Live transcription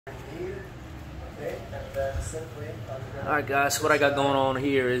Alright guys, so what I got going on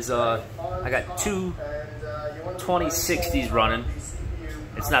here is I got two 2060's running.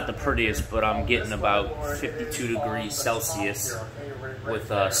 It's not the prettiest, but I'm getting about 52 degrees Celsius with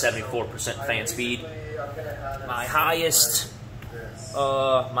 74% fan speed. My highest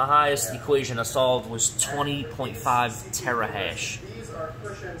equation I solved was 20.5 terahash,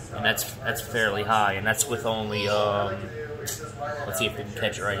 and that's fairly high, and that's with only let's see if we can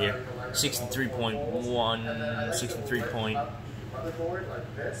catch it right here. 63.2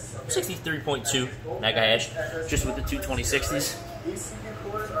 megahash, just with the two 2060's.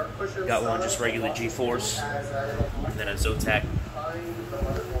 Got one just regular G-Force, and then a Zotac.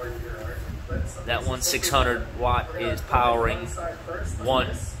 That one 600 watt is powering one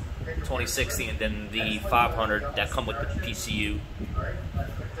 2060, and then the 500 that come with the PCU,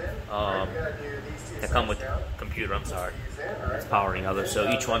 that come with the computer, I'm sorry, it's powering others.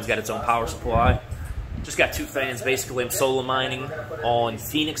 So each one's got its own power supply. Just got two fans. Basically, I'm solo mining on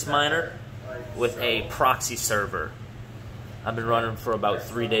Phoenix Miner with a Proxy server. I've been running for about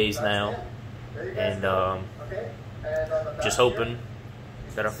 3 days now, and just hoping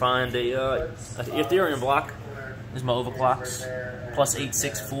that I find a Ethereum block. This is my overclocks, plus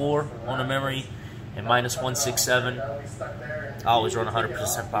 864 on the memory and minus 167. I always run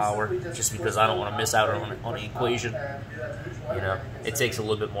 100% power just because I don't want to miss out on the equation. You know, it takes a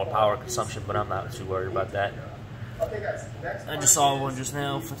little bit more power consumption, but I'm not too worried about that. I just saw one just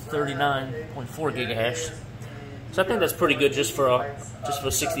now for 39.4 gigahash. So I think that's pretty good just for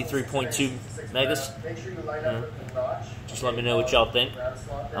 63.2 megas. Just let me know what y'all think.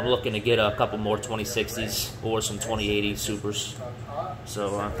 I'm looking to get a couple more 2060's or some 2080 supers.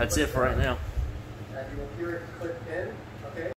 So that's it for right now.